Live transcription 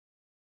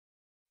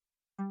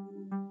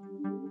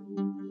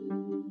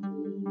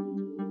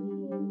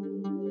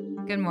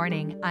Good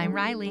morning. I'm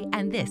Riley,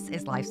 and this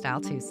is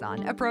Lifestyle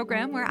Tucson, a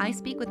program where I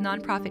speak with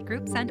nonprofit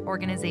groups and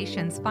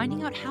organizations,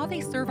 finding out how they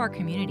serve our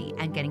community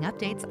and getting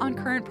updates on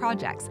current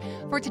projects.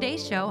 For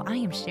today's show, I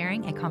am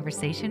sharing a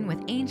conversation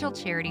with Angel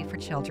Charity for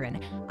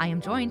Children. I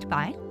am joined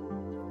by...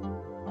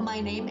 My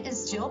name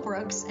is Jill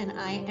Brooks, and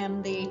I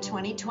am the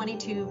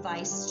 2022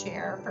 Vice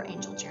Chair for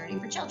Angel Charity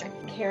for Children.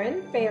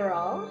 Karen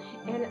Farrell,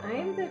 and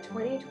I'm the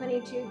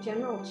 2022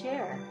 General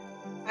Chair.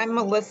 I'm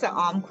Melissa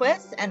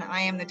Almquist, and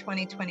I am the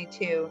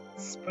 2022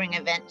 Spring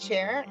Event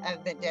Chair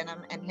of the Denim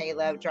and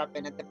Halo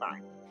Drop-In at the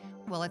Barn.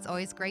 Well, it's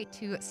always great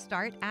to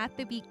start at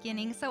the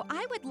beginning, so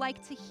I would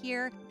like to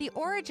hear the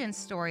origin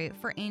story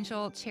for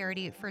Angel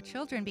Charity for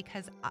Children,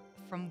 because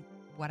from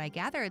what I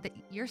gather, that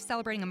you're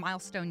celebrating a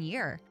milestone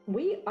year.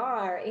 We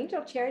are.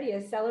 Angel Charity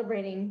is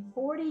celebrating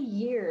 40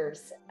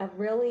 years of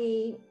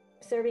really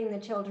serving the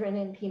children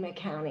in Pima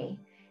County.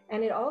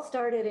 And it all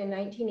started in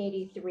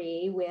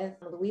 1983 with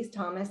Louise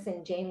Thomas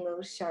and Jane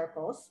Lewis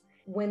Sharples,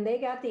 when they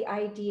got the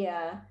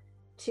idea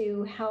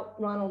to help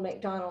Ronald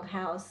McDonald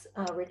House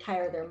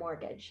retire their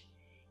mortgage.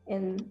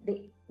 And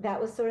that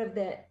was sort of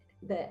the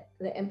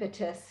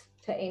impetus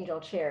to Angel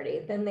Charity.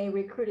 Then they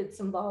recruited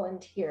some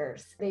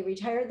volunteers. They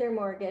retired their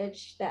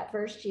mortgage that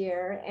first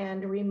year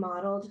and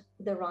remodeled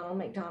the Ronald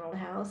McDonald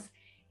House.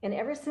 And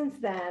ever since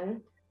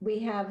then, we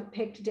have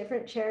picked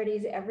different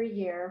charities every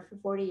year for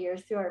 40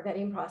 years through our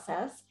vetting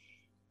process,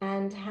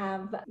 and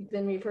have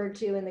been referred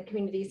to in the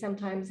community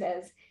sometimes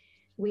as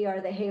we are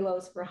the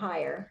Halos for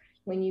Hire.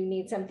 When you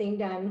need something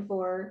done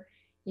for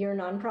your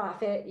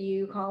nonprofit,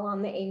 you call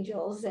on the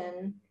Angels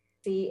and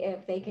see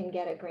if they can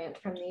get a grant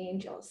from the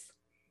Angels.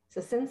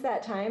 So since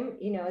that time,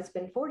 it's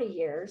been 40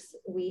 years,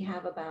 we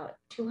have about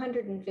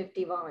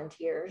 250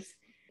 volunteers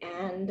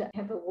and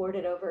have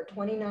awarded over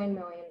 $29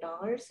 million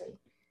and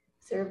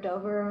served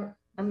over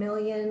 1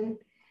 million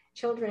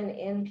children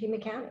in Pima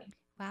County.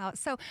 Wow.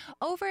 So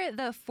over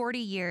the 40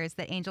 years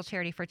that Angel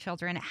Charity for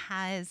Children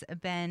has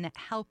been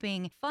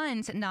helping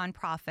fund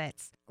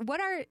nonprofits, what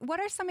are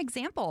some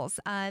examples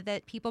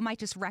that people might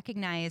just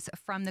recognize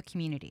from the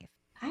community?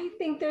 I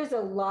think there's a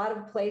lot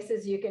of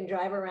places you can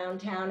drive around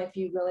town if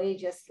you really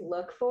just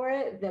look for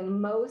it. The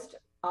most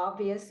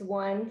obvious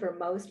one for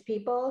most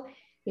people,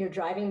 you're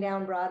driving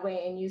down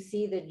Broadway and you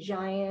see the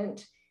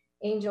giant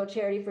Angel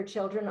Charity for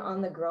Children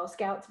on the Girl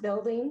Scouts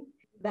building.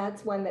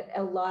 That's one that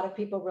a lot of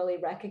people really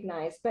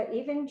recognize. But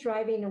even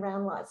driving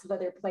around lots of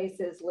other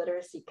places,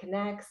 Literacy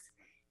Connects,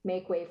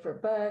 Make Way for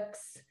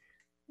Books,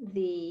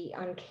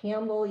 on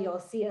Campbell, you'll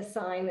see a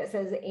sign that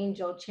says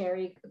Angel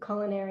Charity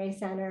Culinary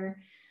Center.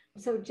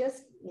 So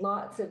just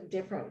lots of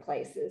different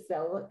places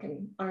they'll look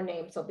and our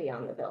names will be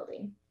on the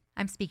building.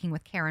 I'm speaking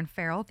with Karen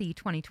Farrell, the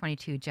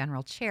 2022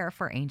 General Chair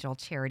for Angel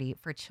Charity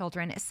for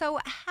Children. So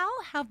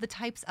how have the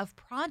types of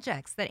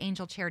projects that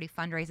Angel Charity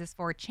fundraises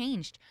for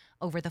changed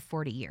over the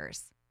 40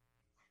 years?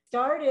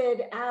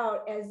 Started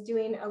out as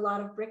doing a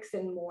lot of bricks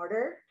and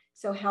mortar,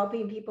 so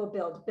helping people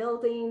build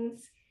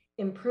buildings,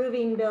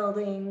 improving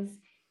buildings.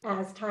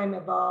 As time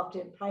evolved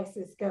and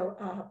prices go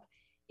up,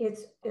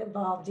 it's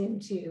evolved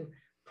into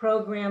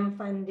program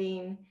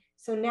funding.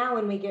 So now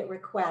when we get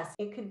requests,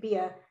 it could be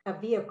a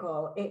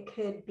vehicle, it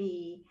could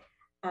be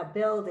a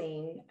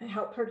building,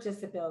 help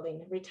purchase a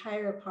building,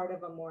 retire a part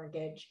of a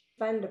mortgage,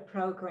 fund a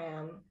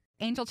program.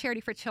 Angel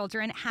Charity for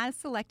Children has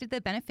selected the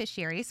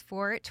beneficiaries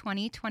for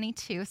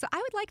 2022. So I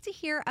would like to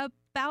hear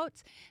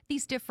about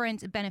these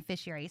different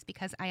beneficiaries,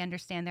 because I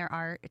understand there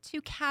are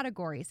two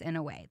categories in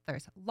a way.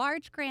 There's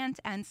large grant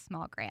and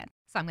small grant.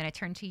 So I'm going to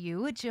turn to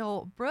you,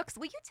 Jill Brooks.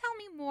 Will you tell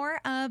me more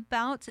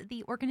about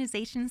the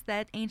organizations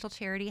that Angel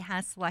Charity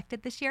has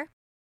selected this year?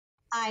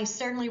 I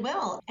certainly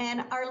will.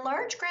 And our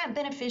large grant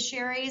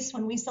beneficiaries,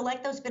 when we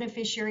select those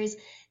beneficiaries,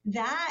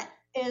 that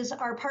is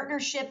our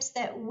partnerships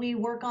that we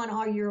work on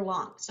all year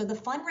long. So the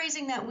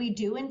fundraising that we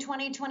do in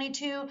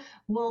 2022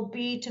 will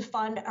be to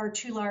fund our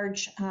two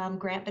large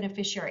grant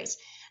beneficiaries.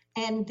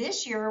 And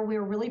this year,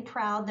 we're really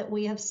proud that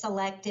we have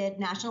selected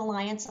National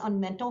Alliance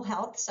on Mental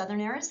Health, Southern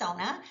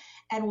Arizona,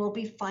 and we'll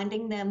be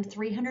funding them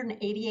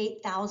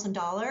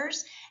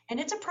 $388,000. And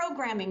it's a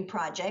programming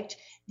project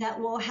that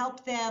will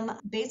help them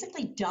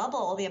basically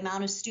double the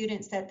amount of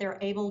students that they're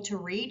able to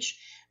reach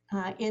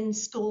in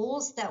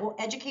schools, that will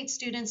educate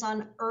students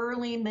on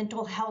early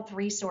mental health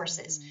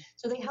resources. Mm-hmm.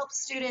 So they help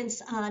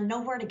students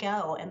know where to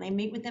go, and they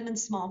meet with them in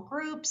small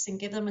groups and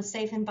give them a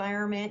safe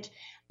environment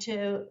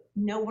to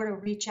know where to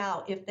reach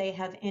out if they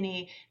have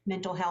any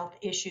mental health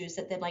issues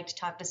that they'd like to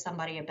talk to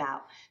somebody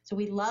about. So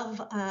we love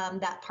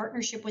that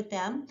partnership with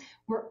them.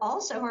 We're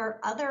also, our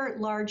other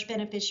large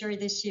beneficiary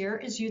this year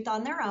is Youth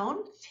on Their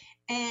Own.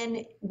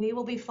 And we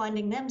will be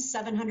funding them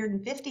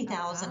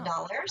 $750,000.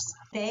 Wow.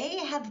 They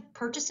have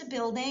purchased a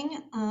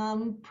building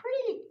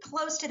pretty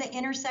close to the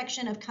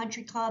intersection of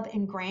Country Club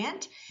and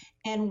Grant.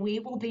 And we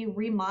will be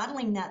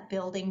remodeling that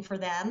building for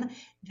them.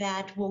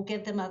 That will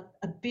give them a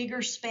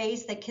bigger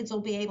space that kids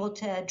will be able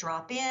to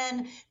drop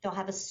in. They'll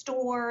have a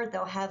store.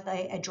 They'll have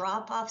a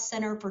drop-off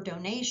center for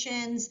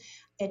donations.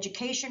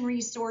 education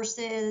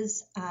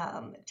resources,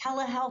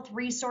 telehealth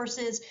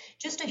resources,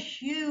 just a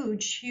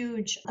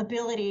huge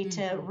ability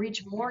to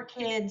reach more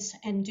kids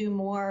and do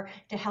more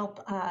to help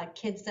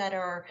kids that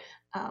are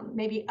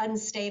maybe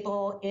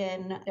unstable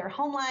in their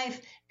home life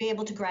be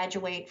able to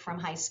graduate from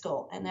high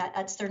school. And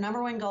that's their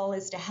number one goal,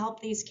 is to help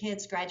these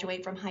kids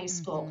graduate from high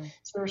school.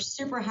 So we're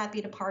super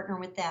happy to partner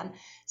with them.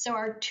 So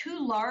our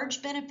two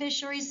large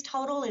beneficiaries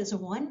total is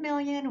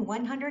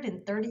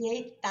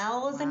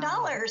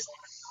 $1,138,000,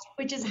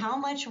 which is how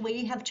much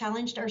we have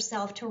challenged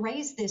ourselves to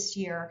raise this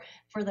year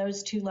for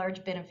those two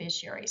large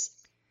beneficiaries.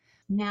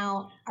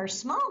 Now, our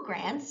small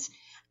grants,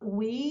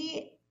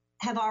 we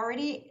have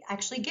already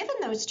actually given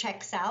those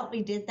checks out.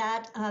 We did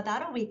that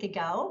about a week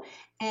ago,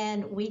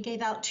 and we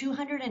gave out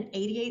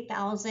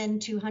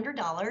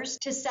 $288,200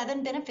 to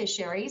 7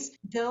 beneficiaries.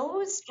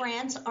 Those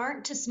grants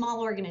aren't to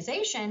small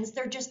organizations,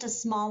 they're just a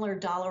smaller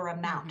dollar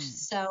amount.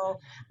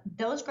 So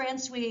those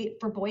grants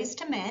for Boys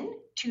to Men,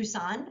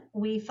 Tucson,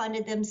 we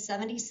funded them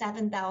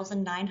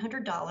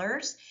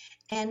 $77,900.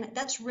 And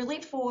that's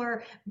really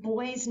for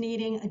boys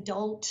needing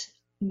adult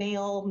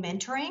male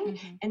mentoring.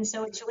 And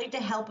so it's really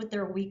to help with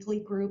their weekly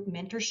group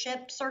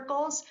mentorship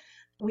circles.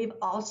 We've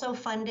also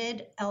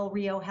funded El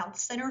Rio Health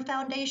Center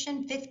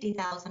Foundation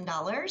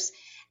 $50,000.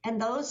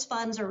 And those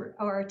funds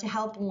are to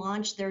help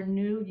launch their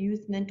new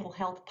youth mental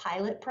health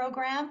pilot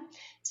program.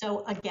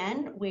 So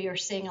again, we are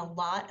seeing a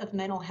lot of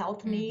mental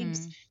health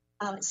needs,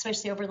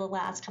 especially over the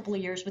last couple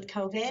of years with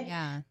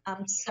COVID.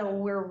 So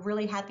we're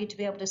really happy to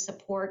be able to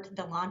support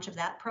the launch of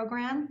that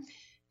program.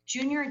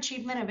 Junior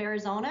Achievement of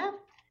Arizona,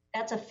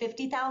 that's a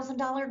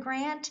 $50,000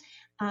 grant.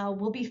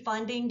 We'll be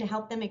funding to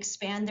help them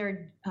expand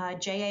their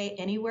JA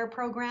Anywhere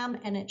program,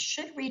 and it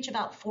should reach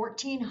about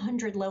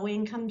 1,400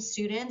 low-income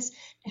students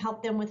to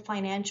help them with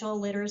financial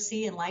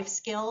literacy and life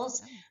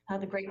skills,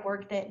 the great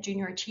work that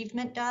Junior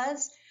Achievement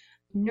does.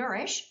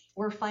 Nourish,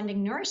 we're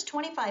funding Nourish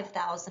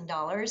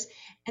 $25,000,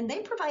 and they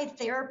provide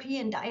therapy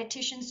and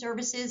dietitian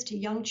services to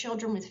young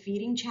children with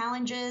feeding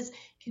challenges.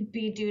 Could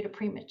be due to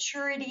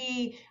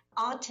prematurity,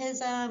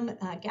 autism,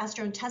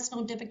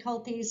 gastrointestinal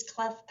difficulties,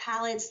 cleft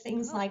palates,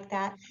 things like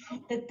that,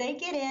 that they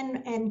get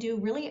in and do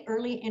really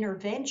early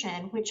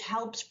intervention, which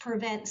helps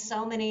prevent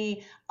so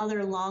many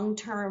other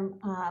long-term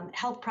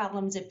health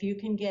problems if you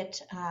can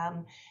get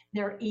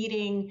their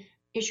eating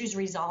issues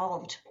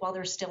resolved while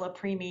they're still a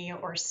preemie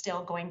or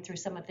still going through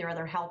some of their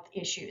other health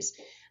issues.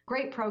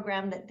 Great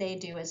program that they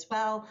do as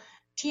well.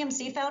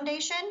 TMC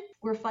Foundation,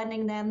 we're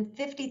funding them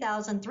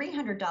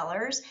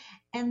 $50,300.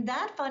 And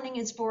that funding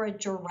is for a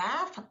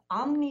Giraffe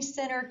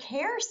Omni-Center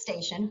Care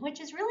Station,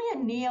 which is really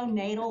a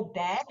neonatal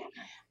bed.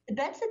 The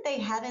beds that they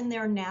have in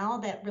there now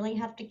that really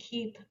have to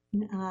keep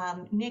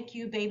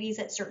NICU babies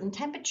at certain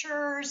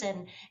temperatures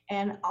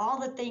and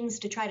all the things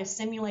to try to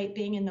simulate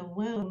being in the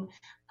womb,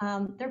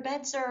 their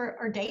beds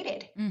are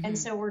dated. And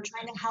so we're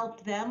trying to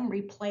help them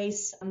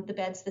replace the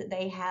beds that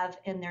they have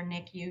in their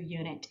NICU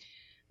unit.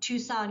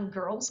 Tucson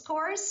Girls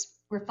Chorus,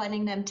 we're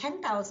funding them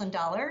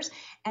 $10,000,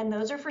 and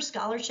those are for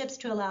scholarships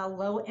to allow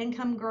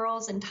low-income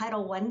girls in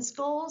Title I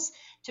schools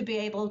to be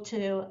able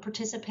to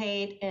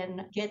participate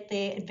and get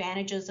the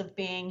advantages of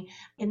being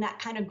in that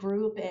kind of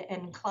group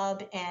and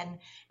club and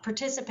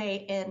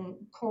participate in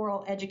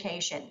choral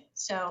education.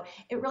 So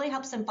it really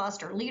helps them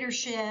foster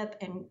leadership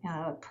and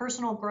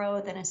personal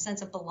growth and a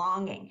sense of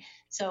belonging.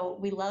 So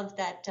we love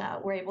that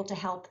we're able to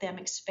help them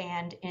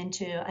expand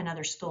into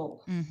another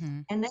school.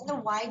 And then the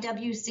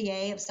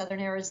YWCA of Southern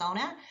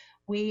Arizona,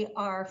 we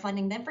are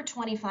funding them for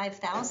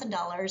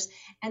 $25,000,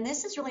 and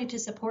this is really to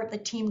support the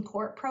Team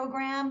Court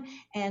program,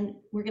 and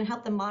we're going to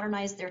help them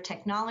modernize their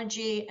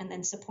technology and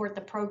then support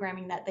the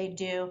programming that they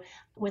do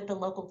with the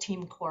local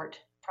Team Court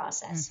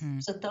process.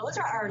 So those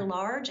are our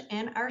large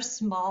and our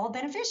small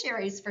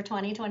beneficiaries for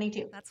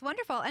 2022. That's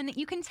wonderful. And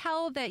you can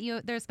tell that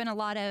there's been a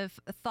lot of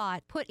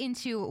thought put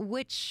into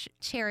which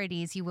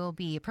charities you will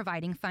be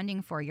providing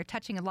funding for. You're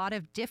touching a lot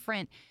of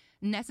different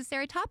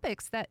necessary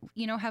topics that,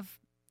 have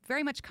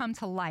very much come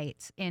to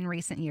light in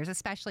recent years,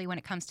 especially when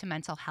it comes to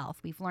mental health.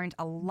 We've learned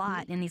a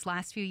lot in these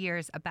last few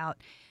years about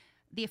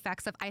the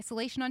effects of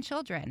isolation on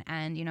children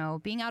and,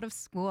 being out of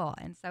school.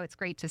 And so it's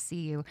great to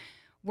see you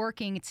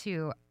working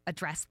to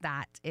address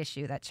that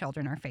issue that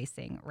children are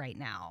facing right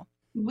now.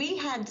 We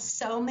had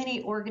so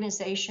many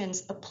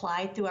organizations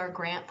apply through our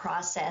grant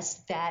process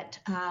that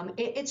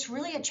it's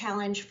really a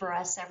challenge for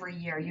us every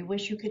year. You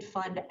wish you could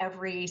fund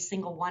every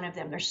single one of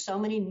them. There's so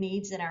many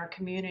needs in our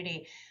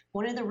community.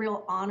 One of the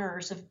real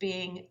honors of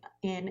being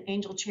in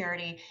Angel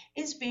Charity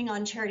is being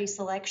on charity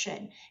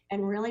selection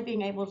and really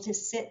being able to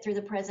sit through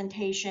the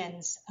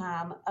presentations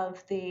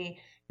of the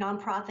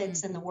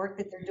nonprofits and the work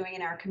that they're doing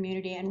in our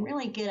community and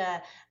really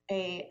get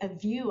a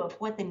view of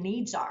what the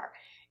needs are.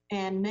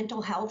 And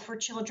mental health for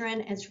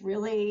children has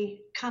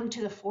really come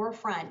to the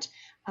forefront.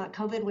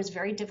 COVID was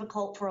very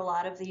difficult for a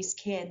lot of these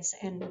kids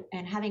and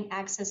having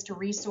access to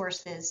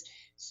resources.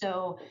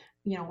 So,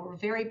 we're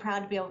very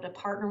proud to be able to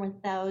partner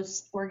with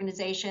those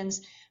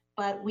organizations.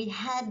 But we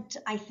had,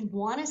 I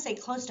want to say,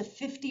 close to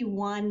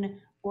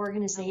 51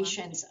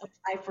 organizations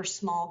apply for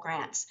small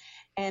grants.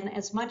 And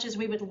as much as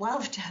we would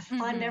love to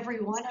fund every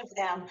one of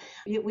them,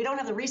 we don't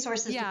have the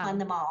resources to fund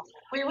them all.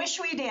 We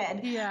wish we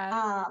did.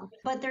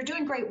 But they're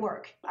doing great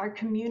work. Our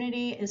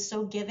community is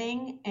so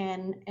giving,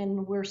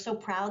 and we're so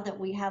proud that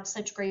we have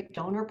such great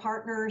donor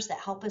partners that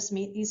help us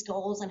meet these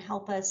goals and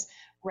help us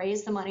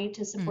raise the money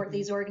to support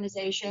these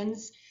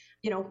organizations.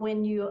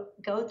 When you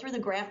go through the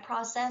grant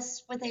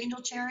process with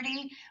Angel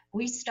Charity,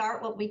 we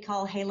start what we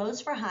call Halos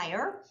for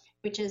Hire,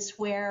 which is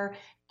where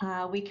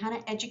we kind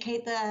of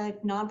educate the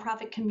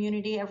nonprofit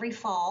community every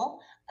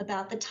fall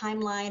about the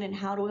timeline and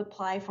how to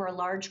apply for a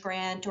large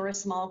grant or a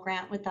small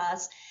grant with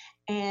us.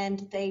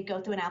 And they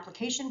go through an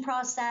application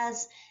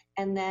process.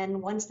 And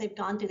then once they've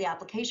gone through the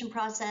application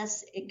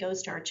process, it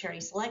goes to our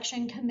charity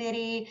selection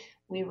committee.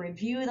 We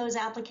review those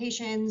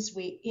applications,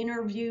 we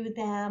interview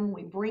them,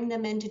 we bring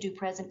them in to do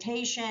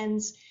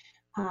presentations,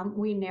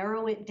 we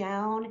narrow it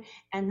down.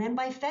 And then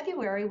by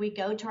February, we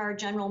go to our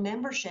general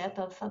membership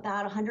of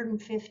about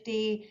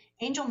 150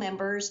 Angel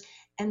members,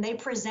 and they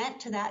present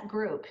to that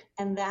group.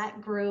 And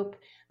that group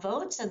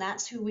votes, and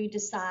that's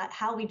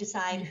how we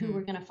decide who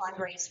we're going to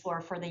fundraise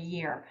for the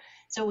year.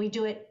 So we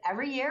do it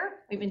every year.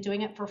 We've been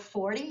doing it for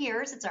 40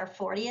 years. It's our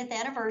 40th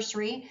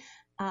anniversary.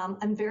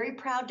 I'm very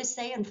proud to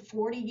say in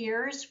 40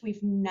 years,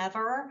 we've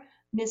never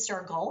missed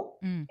our goal.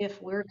 If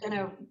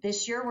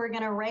this year, we're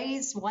going to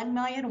raise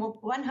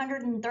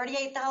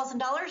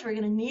 $1,138,000. We're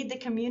going to need the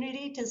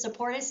community to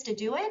support us to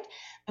do it,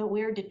 but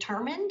we're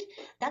determined.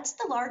 That's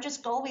the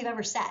largest goal we've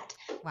ever set.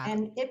 Wow.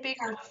 And it being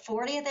our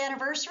 40th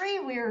anniversary,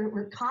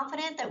 we're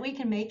confident that we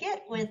can make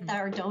it with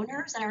our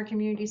donors and our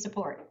community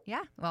support.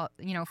 Yeah. Well,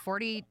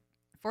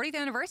 40th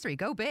anniversary,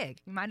 go big.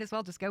 You might as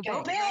well just go big.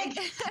 Go big.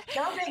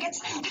 Go big.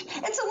 It's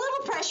a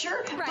little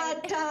pressure,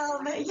 but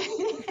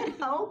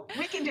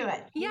we can do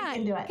it. Yeah. We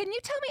can do it. Can you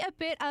tell me a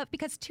bit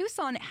because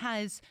Tucson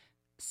has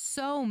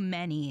so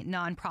many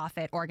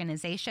nonprofit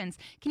organizations.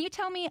 Can you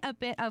tell me a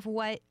bit of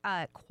what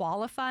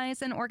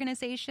qualifies an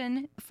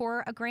organization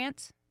for a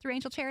grant through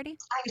Angel Charity?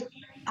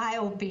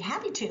 I'll be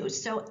happy to.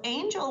 So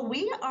Angel,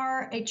 we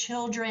are a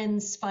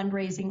children's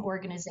fundraising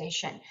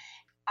organization.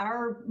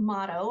 Our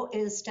motto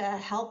is to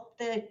help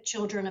the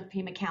children of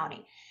Pima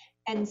County.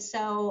 And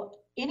so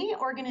any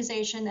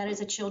organization that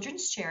is a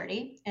children's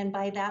charity, and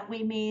by that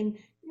we mean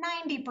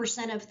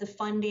 90% of the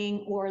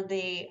funding or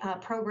the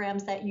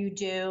programs that you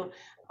do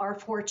are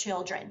for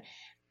children.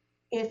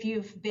 If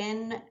you've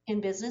been in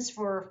business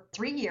for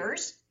 3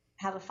 years,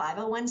 have a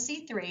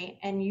 501c3,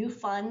 and you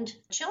fund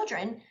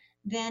children,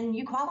 then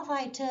you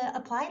qualify to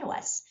apply to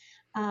us.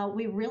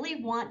 We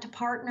really want to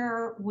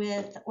partner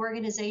with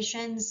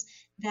organizations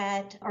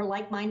that are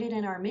like-minded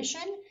in our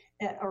mission,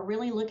 that are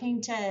really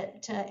looking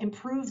to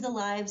improve the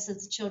lives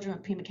of the children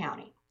of Pima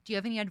County. Do you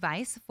have any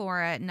advice for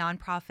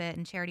nonprofit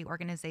and charity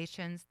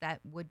organizations that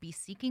would be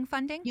seeking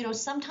funding?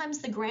 Sometimes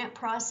the grant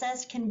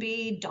process can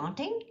be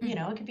daunting. It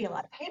can be a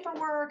lot of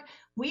paperwork.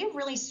 We have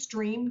really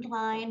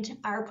streamlined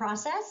our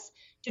process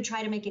to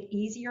try to make it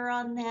easier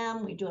on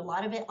them. We do a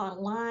lot of it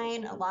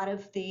online. A lot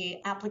of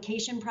the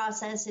application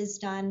process is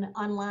done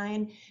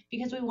online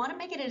because we want to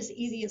make it as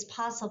easy as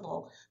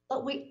possible.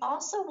 But we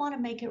also want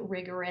to make it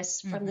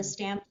rigorous from the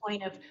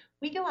standpoint of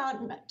we go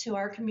out to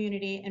our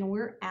community and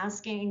we're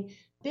asking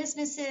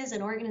businesses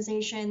and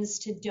organizations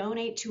to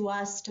donate to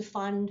us to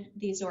fund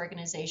these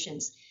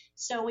organizations.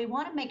 So we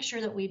want to make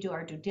sure that we do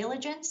our due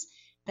diligence,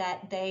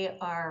 that they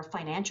are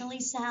financially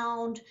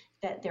sound,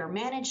 that they're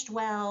managed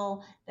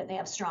well, that they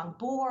have strong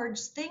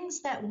boards,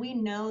 things that we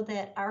know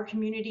that our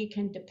community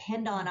can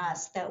depend on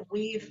us, that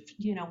we've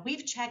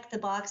checked the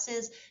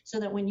boxes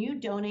so that when you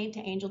donate to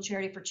Angel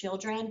Charity for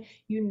Children,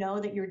 you know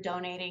that you're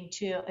donating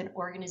to an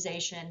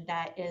organization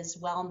that is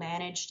well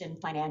managed and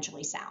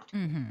financially sound.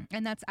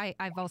 And that's,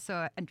 I've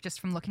also,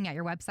 just from looking at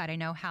your website, I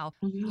know how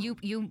you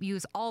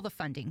use all the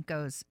funding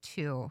goes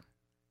to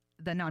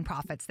the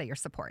nonprofits that you're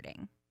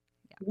supporting.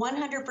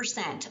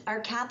 100%. Our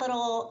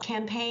capital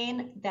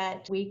campaign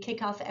that we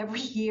kick off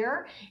every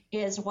year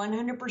is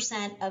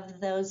 100%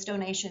 of those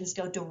donations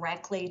go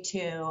directly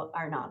to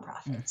our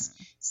nonprofits.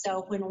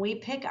 So when we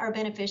pick our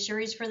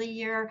beneficiaries for the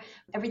year,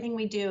 everything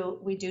we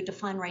do to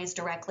fundraise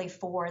directly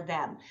for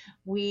them.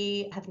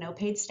 We have no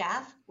paid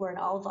staff. We're an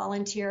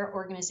all-volunteer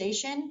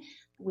organization.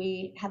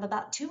 We have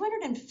about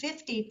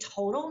 250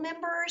 total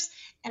members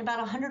and about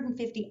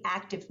 150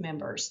 active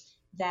members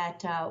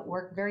that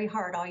work very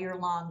hard all year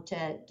long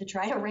to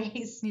try to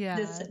raise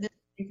this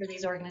for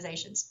these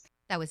organizations.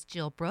 That was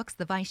Jill Brooks,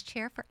 the Vice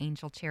Chair for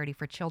Angel Charity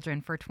for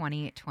Children for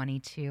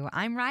 2022.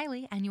 I'm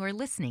Riley, and you are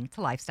listening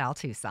to Lifestyle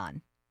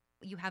Tucson.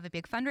 You have a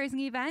big fundraising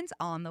event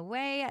on the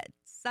way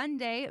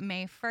Sunday,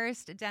 May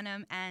 1st,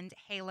 Denim and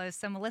Halos.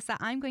 So, Melissa,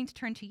 I'm going to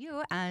turn to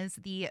you as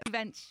the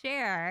event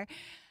chair.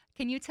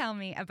 Can you tell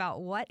me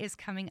about what is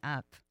coming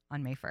up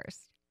on May 1st?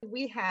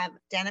 We have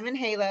Denim and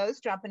Halos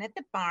dropping at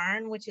the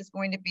barn, which is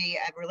going to be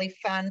a really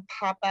fun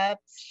pop-up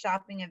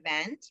shopping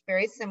event,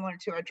 very similar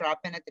to our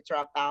drop-in at the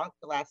Dropout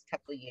the last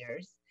couple of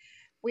years.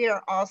 We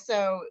are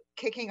also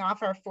kicking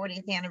off our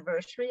 40th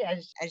anniversary,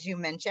 as you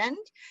mentioned.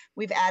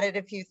 We've added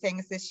a few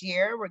things this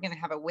year. We're going to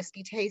have a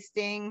whiskey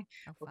tasting.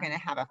 Oh, We're fun. going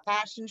to have a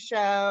fashion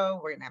show.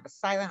 We're going to have a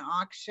silent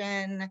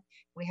auction.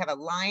 We have a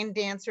line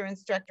dancer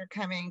instructor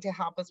coming to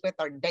help us with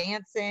our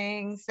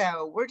dancing.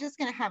 So we're just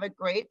going to have a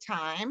great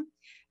time.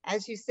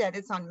 As you said,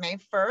 it's on May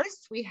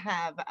 1st. We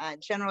have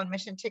general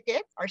admission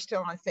tickets are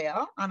still on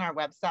sale on our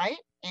website,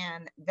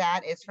 and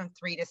that is from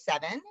 3 to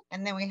 7.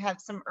 And then we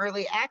have some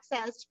early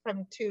access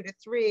from 2 to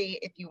 3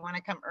 if you want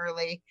to come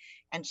early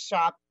and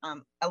shop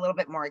a little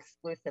bit more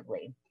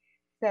exclusively.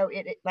 So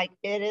it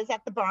is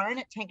at the barn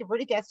at Tanque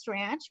Verde Guest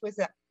Ranch, was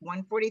at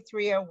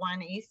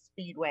 14301 East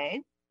Speedway.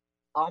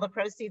 All the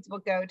proceeds will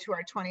go to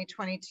our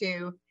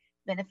 2022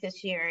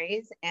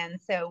 beneficiaries. And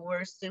so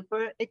we're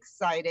super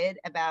excited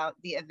about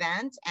the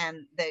event,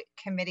 and the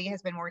committee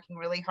has been working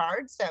really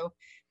hard. So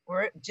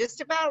we're just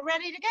about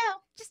ready to go.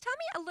 Just tell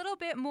me a little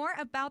bit more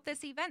about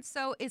this event.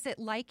 So is it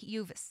like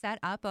you've set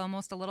up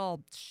almost a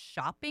little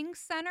shopping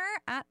center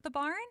at the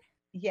barn?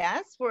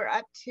 Yes, we're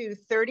up to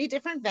 30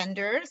 different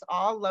vendors,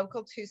 all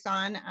local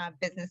Tucson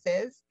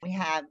businesses. We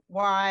have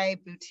Y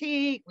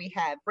Boutique, we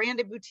have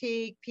Branded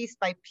Boutique, Piece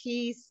by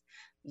Piece,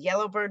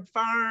 Yellowbird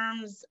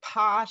Farms,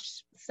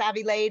 Posh,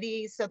 Savvy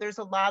Ladies. So there's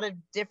a lot of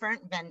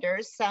different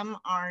vendors. Some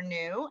are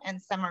new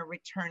and some are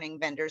returning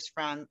vendors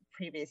from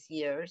previous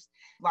years.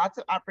 Lots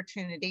of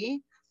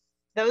opportunity.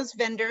 Those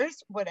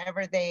vendors,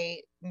 whatever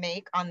they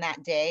make on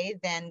that day,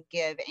 then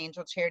give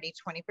Angel Charity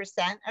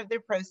 20% of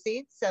their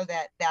proceeds, so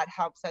that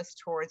helps us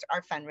towards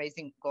our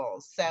fundraising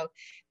goals. So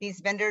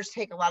these vendors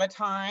take a lot of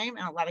time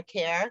and a lot of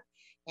care,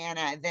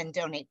 and then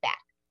donate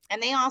back.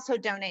 And they also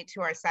donate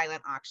to our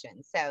silent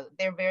auction. So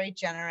they're very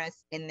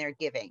generous in their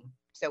giving.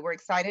 So we're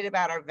excited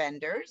about our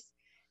vendors.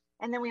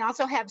 And then we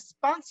also have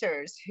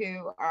sponsors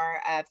who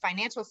are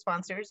financial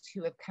sponsors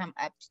who have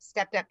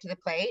stepped up to the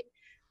plate.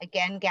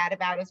 Again,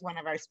 Gadabout is one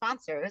of our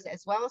sponsors,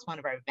 as well as one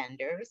of our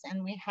vendors.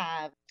 And we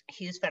have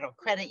Hughes Federal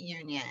Credit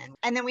Union.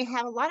 And then we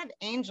have a lot of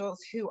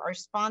angels who are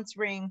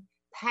sponsoring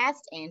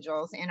past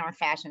angels in our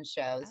fashion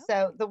shows. Oh.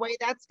 So the way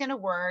that's going to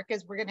work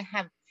is we're going to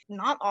have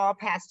not all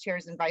past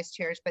chairs and vice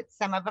chairs, but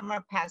some of them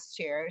are past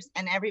chairs.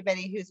 And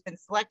everybody who's been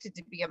selected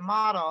to be a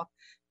model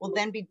will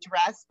then be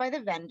dressed by the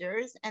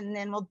vendors, and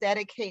then we'll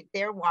dedicate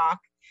their walk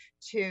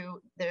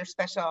to their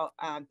special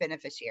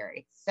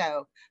beneficiary.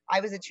 So I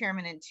was a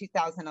chairman in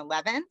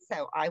 2011,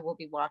 so I will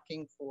be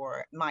walking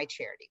for my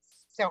charities.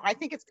 So I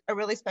think it's a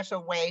really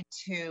special way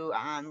to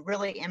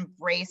really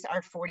embrace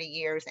our 40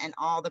 years and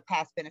all the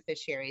past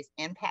beneficiaries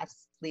and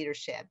past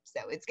leadership.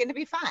 So it's going to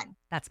be fun.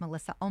 That's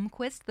Melissa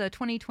Almquist, the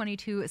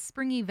 2022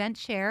 Spring Event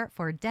Chair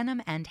for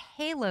Denim and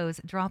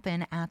Halos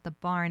Drop-In at the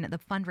Barn, the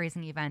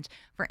fundraising event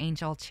for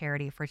Angel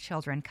Charity for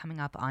Children coming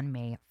up on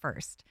May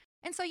 1st.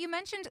 And so you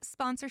mentioned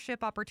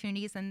sponsorship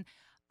opportunities, and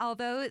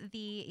although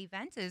the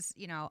event is,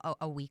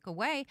 a week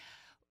away,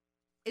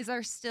 is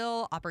there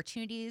still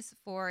opportunities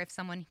for if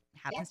someone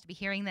happens to be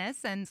hearing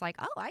this and is like,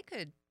 oh, I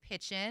could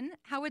pitch in?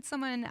 How would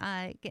someone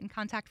get in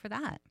contact for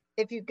that?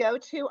 If you go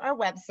to our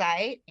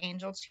website,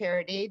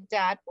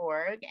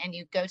 angelcharity.org, and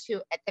you go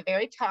to at the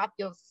very top,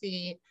 you'll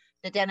see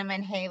the Denim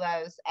and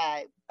Halos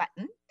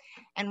button.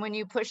 And when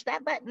you push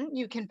that button,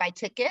 you can buy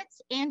tickets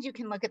and you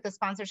can look at the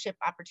sponsorship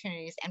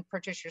opportunities and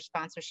purchase your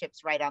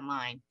sponsorships right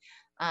online.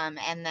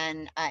 And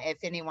then if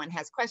anyone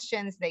has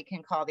questions, they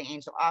can call the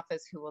Angel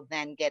office, who will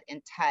then get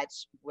in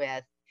touch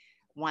with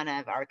one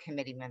of our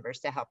committee members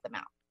to help them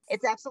out.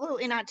 It's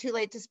absolutely not too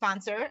late to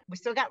sponsor. We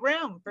still got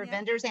room for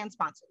vendors and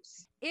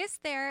sponsors. Is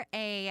there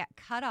a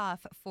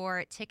cutoff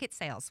for ticket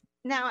sales?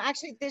 No,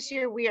 actually this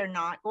year we are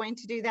not going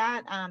to do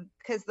that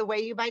because the way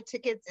you buy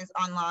tickets is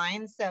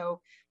online.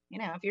 So,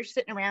 if you're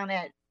sitting around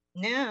at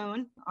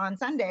noon on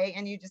Sunday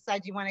and you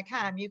decide you want to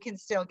come, you can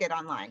still get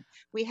online.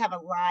 We have a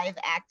live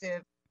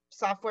active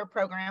software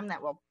program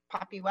that will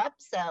pop you up,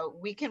 so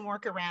we can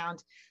work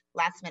around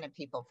last minute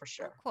people for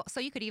sure. Cool.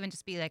 So you could even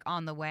just be like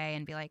on the way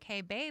and be like,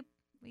 hey, babe,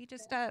 will you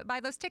just buy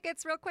those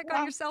tickets real quick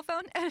on your cell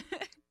phone?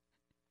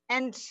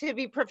 And to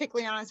be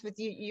perfectly honest with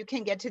you, you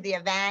can get to the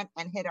event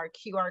and hit our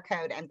QR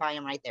code and buy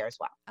them right there as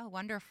well. Oh,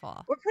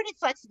 wonderful. We're pretty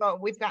flexible.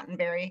 We've gotten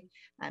very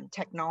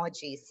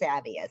technology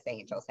savvy, as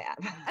angels have.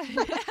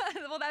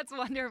 Well, that's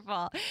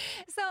wonderful.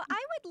 So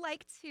I would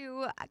like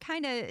to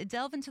kind of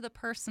delve into the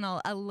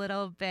personal a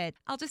little bit.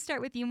 I'll just start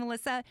with you,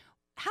 Melissa.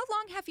 How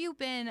long have you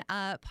been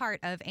a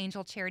part of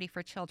Angel Charity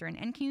for Children?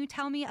 And can you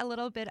tell me a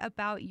little bit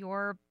about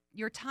your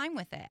time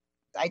with it?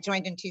 I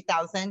joined in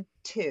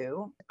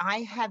 2002.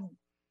 I have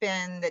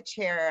been the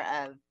chair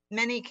of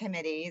many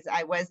committees.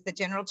 I was the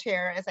general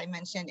chair, as I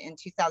mentioned, in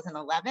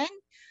 2011.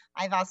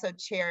 I've also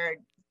chaired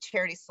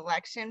charity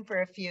selection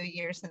for a few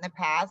years in the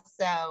past,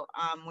 so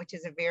which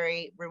is a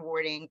very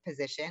rewarding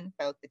position,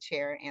 both the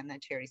chair and the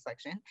charity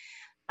selection.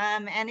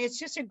 And it's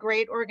just a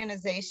great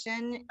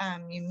organization.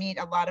 You meet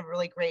a lot of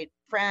really great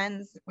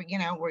friends.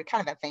 We're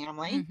kind of a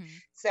family. Mm-hmm.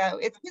 So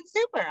it's been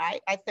super. I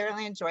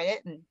thoroughly enjoy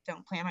it and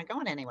don't plan on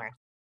going anywhere.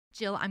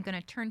 Jill, I'm going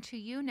to turn to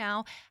you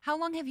now. How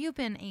long have you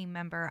been a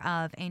member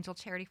of Angel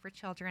Charity for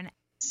Children?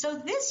 So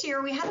this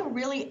year we have a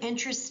really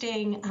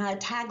interesting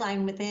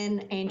tagline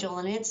within Angel,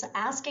 and it's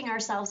asking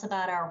ourselves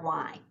about our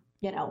why.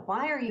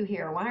 Why are you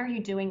here? Why are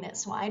you doing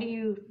this? Why do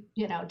you,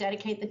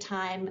 dedicate the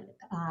time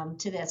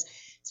to this?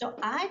 So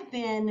I've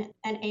been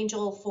an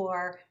Angel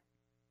for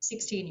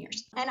 16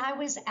 years, and I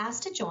was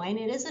asked to join.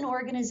 It is an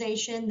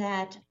organization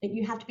that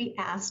you have to be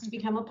asked to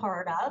become a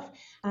part of.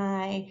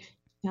 I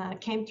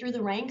came through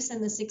the ranks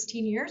in the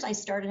 16 years. I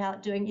started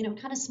out doing,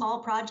 kind of small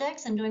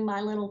projects and doing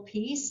my little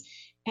piece.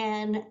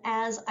 And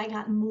as I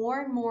got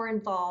more and more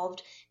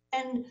involved,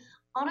 and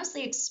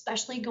honestly,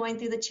 especially going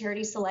through the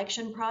charity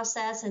selection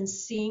process and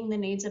seeing the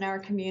needs in our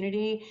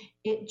community,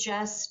 it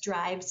just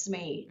drives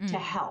me to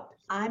help.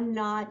 I'm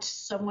not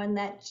someone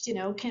that,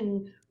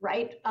 can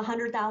write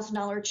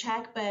 $100,000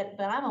 check, but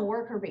I'm a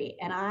worker bee,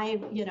 and I,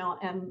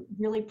 am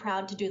really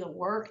proud to do the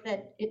work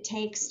that it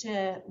takes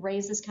to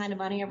raise this kind of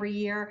money every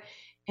year.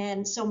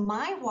 And so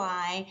my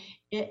why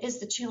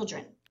is the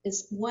children.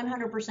 Is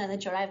 100% the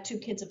children. I have 2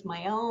 kids of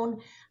my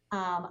own.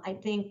 I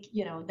think,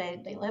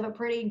 they live a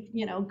pretty,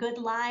 good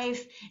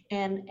life,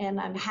 and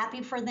I'm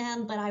happy for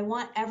them, but I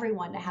want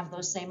everyone to have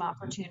those same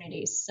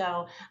opportunities.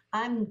 So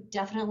I'm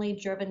definitely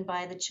driven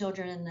by the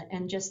children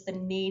and just the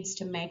needs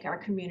to make our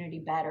community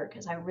better,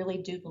 because I really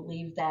do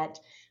believe that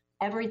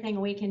everything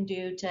we can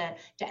do to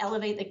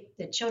elevate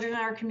the children in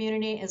our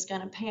community is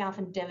going to pay off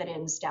in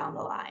dividends down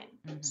the line.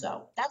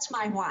 So that's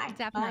my why.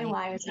 Definitely. My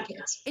why is the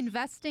kids.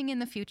 Investing in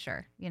the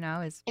future, is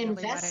really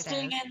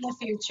Investing what it is. in the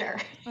future.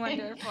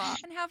 Wonderful.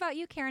 And how about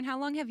you, Karen? How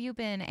long have you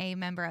been a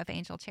member of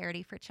Angel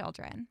Charity for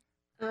Children?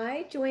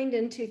 I joined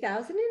in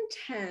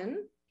 2010,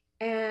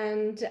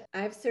 and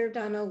I've served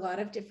on a lot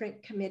of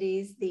different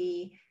committees.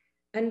 The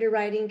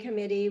underwriting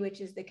committee,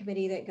 which is the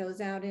committee that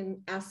goes out and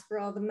asks for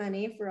all the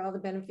money for all the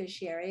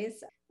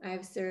beneficiaries.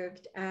 I've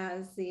served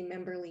as the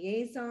member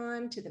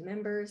liaison to the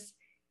members.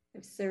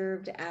 I've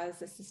served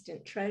as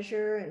assistant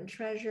treasurer and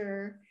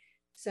treasurer.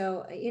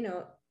 So,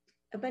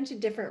 a bunch of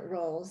different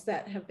roles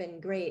that have been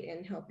great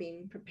in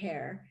helping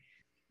prepare.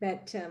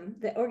 But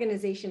the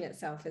organization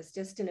itself is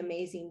just an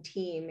amazing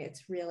team.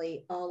 It's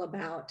really all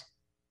about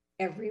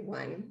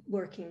everyone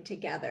working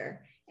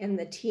together, and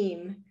the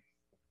team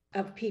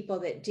of people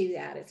that do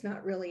that. It's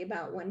not really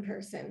about one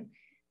person.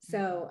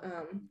 So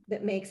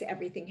that makes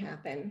everything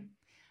happen.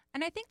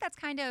 And I think that's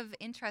kind of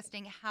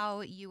interesting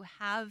how you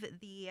have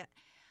the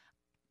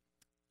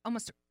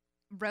almost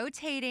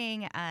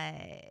rotating,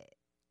 I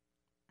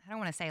don't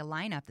want to say a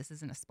lineup, this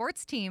isn't a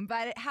sports team,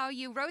 but how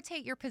you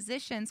rotate your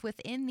positions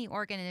within the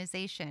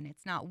organization.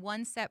 It's not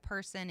one set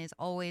person is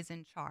always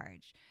in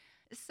charge.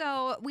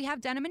 So we have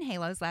Denim and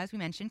Halos, as we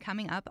mentioned,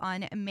 coming up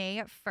on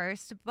May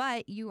 1st,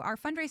 but you are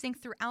fundraising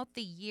throughout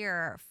the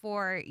year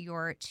for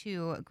your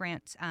 2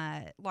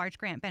 large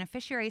grant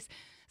beneficiaries.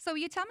 So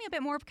you tell me a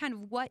bit more of kind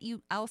of what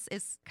else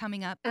is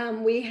coming up.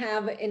 We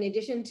have, in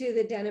addition to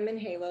the Denim and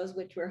Halos,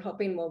 which we're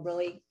hoping will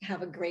really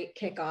have a great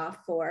kickoff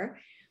for,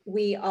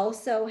 we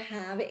also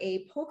have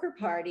a poker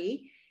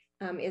party.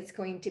 It's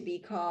going to be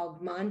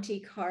called Monte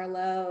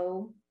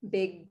Carlo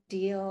Big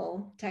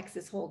Deal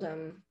Texas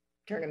Hold'em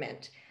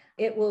Tournament.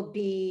 It will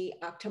be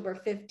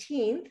October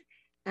 15th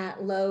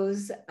at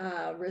Lowe's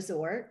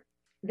Resort.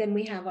 Then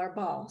we have our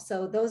ball.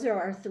 So those are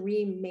our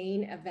 3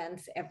 main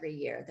events every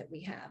year that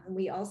we have. And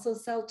we also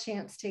sell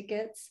chance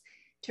tickets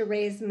to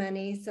raise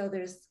money. So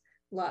there's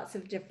lots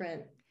of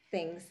different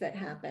things that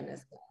happen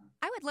as well.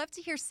 I would love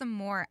to hear some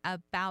more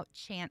about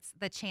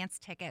the chance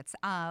tickets.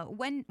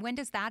 When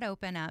does that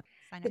open up?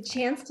 The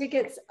chance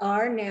tickets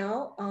are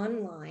now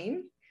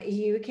online.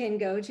 You can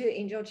go to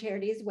Angel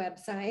Charity's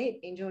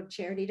website,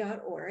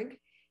 angelcharity.org,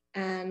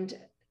 and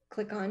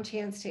click on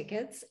chance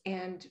tickets,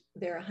 and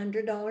they're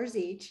 $100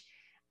 each,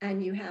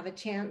 and you have a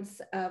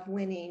chance of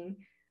winning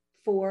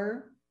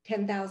 4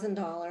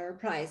 $10,000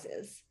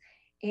 prizes.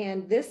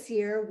 And this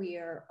year we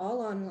are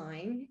all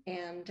online,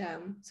 and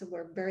so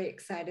we're very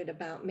excited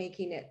about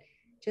making it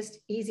just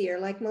easier.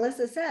 Like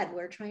Melissa said,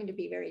 we're trying to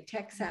be very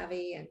tech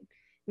savvy and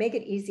make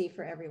it easy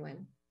for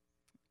everyone.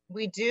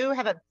 We do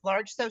have a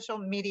large social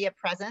media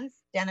presence.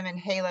 Denim and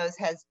Halos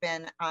has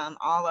been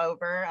all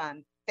over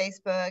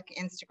Facebook,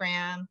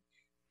 Instagram,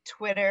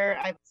 Twitter.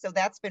 So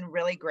that's been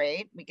really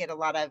great. We get a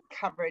lot of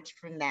coverage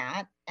from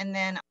that. And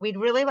then we'd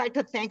really like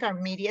to thank our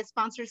media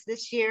sponsors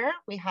this year.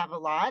 We have a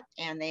lot,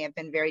 and they have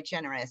been very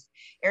generous.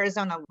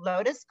 Arizona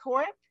Lotus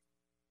Corp,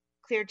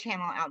 Clear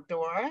Channel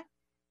Outdoor,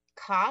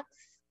 Cox,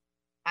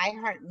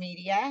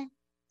 iHeartMedia,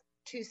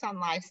 Tucson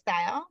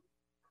Lifestyle,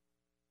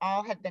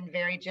 all have been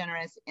very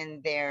generous in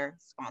their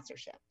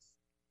sponsorships.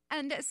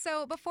 And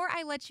so before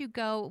I let you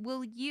go,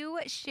 will you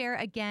share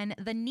again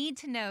the need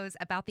to knows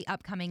about the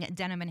upcoming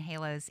Denim and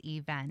Halos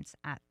event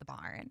at the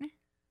barn?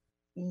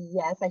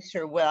 Yes, I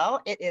sure will.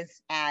 It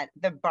is at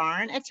the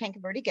barn at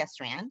Tanque Verde Guest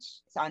Ranch.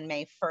 It's on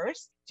May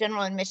 1st.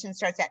 General admission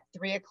starts at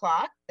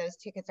 3:00. Those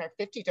tickets are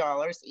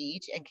 $50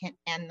 each,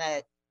 and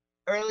the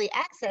early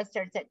access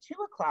starts at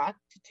 2:00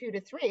 to 2 to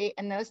 3,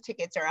 and those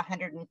tickets are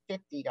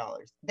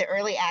 $150. The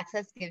early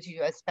access gives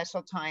you a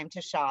special time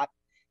to shop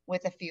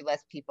with a few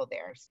less people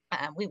there.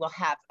 We will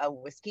have a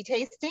whiskey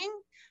tasting,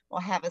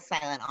 we'll have a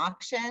silent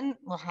auction,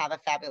 we'll have a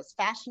fabulous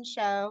fashion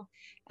show,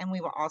 and we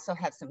will also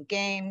have some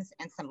games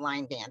and some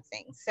line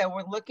dancing. So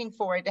we're looking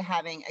forward to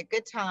having a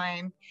good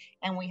time,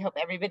 and we hope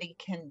everybody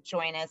can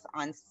join us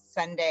on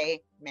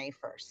Sunday, May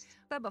 1st.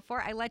 But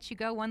before I let you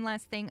go, one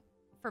last thing.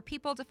 For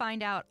people to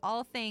find out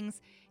all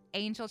things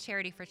Angel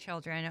Charity for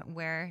Children,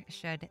 where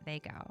should they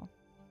go?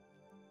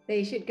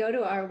 They should go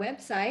to our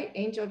website,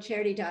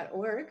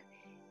 angelcharity.org.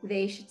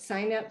 They should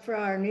sign up for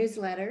our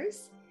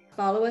newsletters,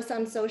 follow us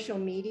on social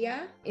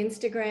media,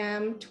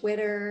 Instagram,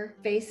 Twitter,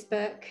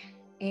 Facebook,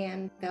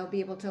 and they'll be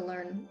able to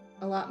learn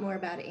a lot more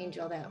about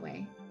Angel that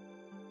way.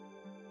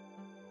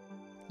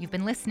 You've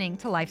been listening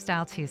to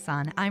Lifestyle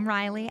Tucson. I'm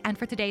Riley, and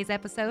for today's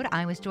episode,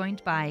 I was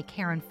joined by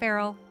Karen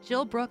Farrell,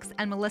 Jill Brooks,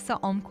 and Melissa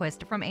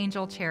Olmquist from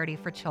Angel Charity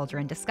for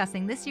Children,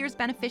 discussing this year's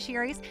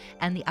beneficiaries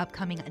and the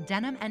upcoming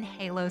Denim and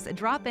Halos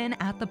Drop-In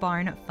at the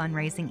Barn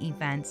fundraising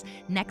event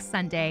next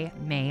Sunday,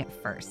 May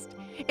 1st.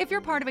 If you're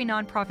part of a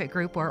nonprofit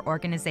group or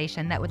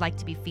organization that would like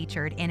to be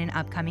featured in an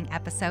upcoming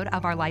episode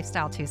of our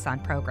Lifestyle Tucson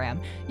program,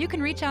 you can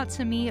reach out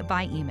to me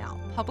by email,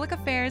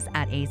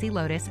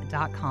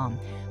 publicaffairs@azlotus.com.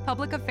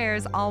 Public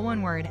Affairs, all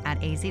one word, at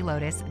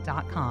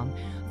azlotus.com.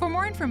 For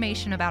more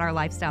information about our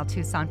Lifestyle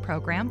Tucson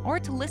program or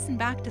to listen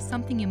back to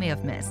something you may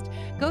have missed,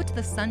 go to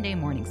the Sunday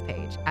Mornings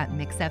page at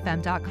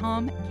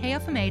mixfm.com,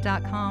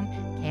 kfma.com,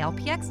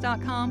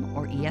 klpx.com,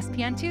 or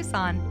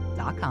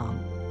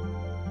espntucson.com.